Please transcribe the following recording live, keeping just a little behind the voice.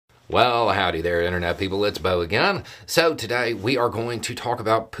Well, howdy there, Internet people. It's Bo again. So today we are going to talk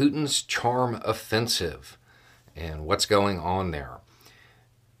about Putin's charm offensive and what's going on there.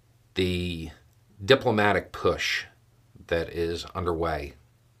 The diplomatic push that is underway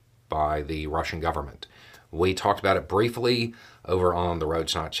by the Russian government. We talked about it briefly over on The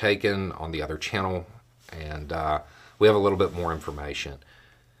Road's Not Taken on the other channel, and we have a little bit more information.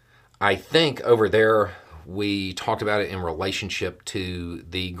 I think over there we talked about it in relationship to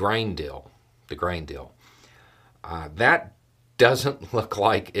the grain deal. That doesn't look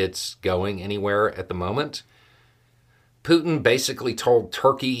like it's going anywhere at the moment. Putin basically told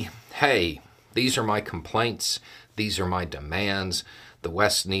Turkey, hey, these are my complaints, these are my demands, the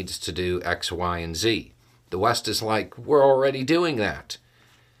West needs to do X, Y, and Z. The West is like, we're already doing that.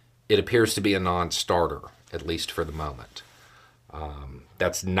 It appears to be a non-starter, at least for the moment.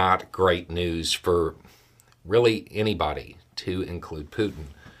 That's not great news for really anybody, to include Putin.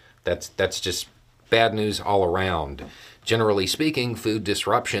 That's just bad news all around. Generally speaking, food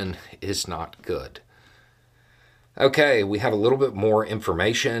disruption is not good. Okay, we have a little bit more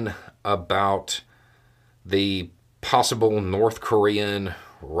information about the possible North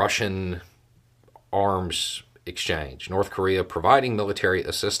Korean-Russian arms exchange. North Korea providing military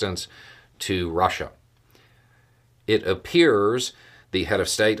assistance to Russia. It appears the head of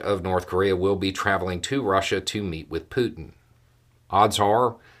state of North Korea will be traveling to Russia to meet with Putin. Odds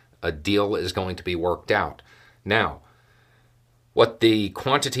are a deal is going to be worked out. Now, what the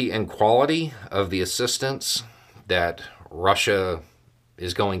quantity and quality of the assistance that Russia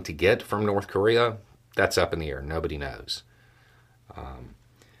is going to get from North Korea, that's up in the air. Nobody knows.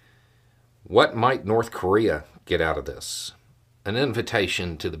 What might North Korea get out of this? An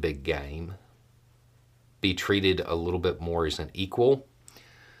invitation to the big game. Be treated a little bit more as an equal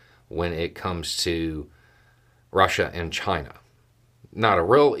when it comes to Russia and China. Not a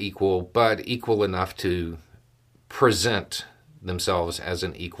real equal, but equal enough to present themselves as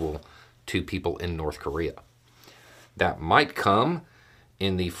an equal to people in North Korea. That might come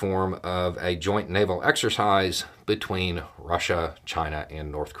in the form of a joint naval exercise between Russia, China,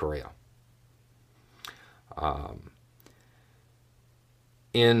 and North Korea.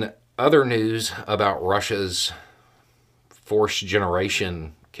 In other news about Russia's force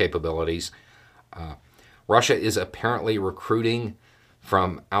generation capabilities, Russia is apparently recruiting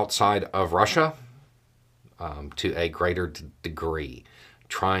from outside of Russia to a greater degree,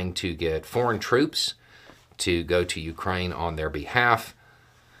 trying to get foreign troops to go to Ukraine on their behalf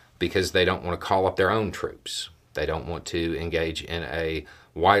because they don't want to call up their own troops. They don't want to engage in a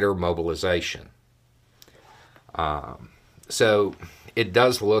wider mobilization. So it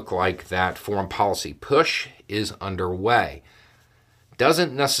does look like that foreign policy push is underway.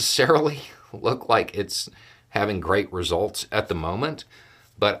 Doesn't necessarily look like it's having great results at the moment,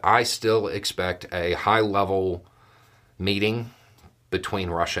 but I still expect a high-level meeting between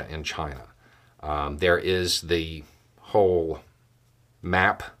Russia and China. There is the whole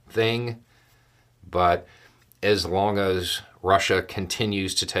map thing, but as long as Russia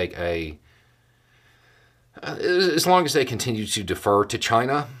continues to take as long as they continue to defer to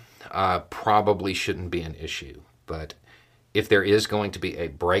China, probably shouldn't be an issue. But if there is going to be a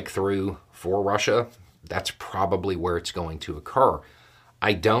breakthrough for Russia, that's probably where it's going to occur.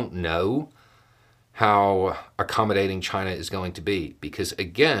 I don't know how accommodating China is going to be because,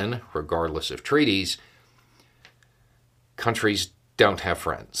 again, regardless of treaties, countries don't have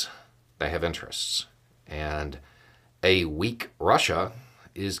friends. They have interests. And a weak Russia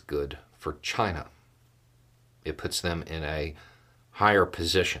is good for China. It puts them in a higher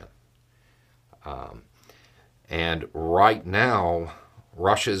position. And right now,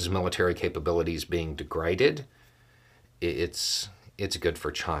 Russia's military capabilities being degraded, it's good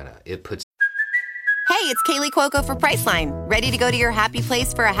for China. It puts. Hey, it's Kaylee Cuoco for Priceline. Ready to go to your happy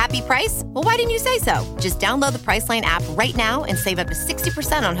place for a happy price? Well, why didn't you say so? Just download the Priceline app right now and save up to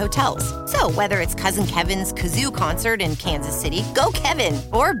 60% on hotels. So whether it's Cousin Kevin's Kazoo Concert in Kansas City, go Kevin,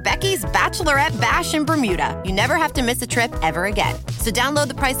 or Becky's Bachelorette Bash in Bermuda, you never have to miss a trip ever again. So download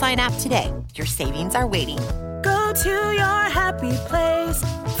the Priceline app today. Your savings are waiting. Go to your happy place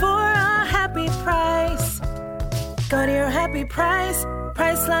for a happy price. Go to your happy price,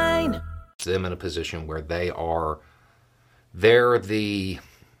 Priceline. Them in a position where they're the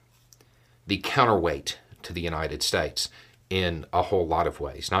counterweight to the United States in a whole lot of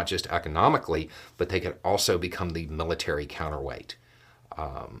ways, not just economically, but they could also become the military counterweight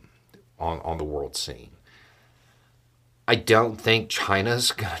on the world scene. I don't think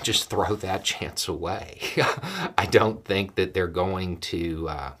China's going to just throw that chance away. I don't think that they're going to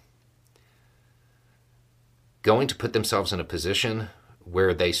put themselves in a position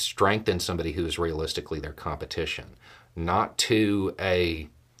where they strengthen somebody who is realistically their competition, not to any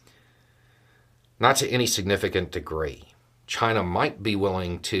significant degree. China might be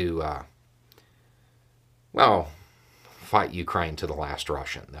willing to, fight Ukraine to the last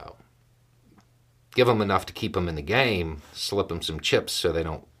Russian, though. Give them enough to keep them in the game, slip them some chips so they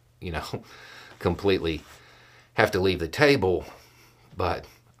don't, completely have to leave the table. But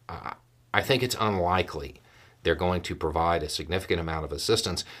I think it's unlikely they're going to provide a significant amount of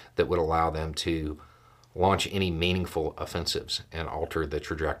assistance that would allow them to launch any meaningful offensives and alter the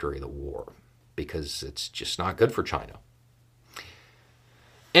trajectory of the war, because it's just not good for China.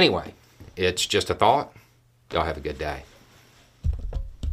 Anyway, it's just a thought. Y'all have a good day.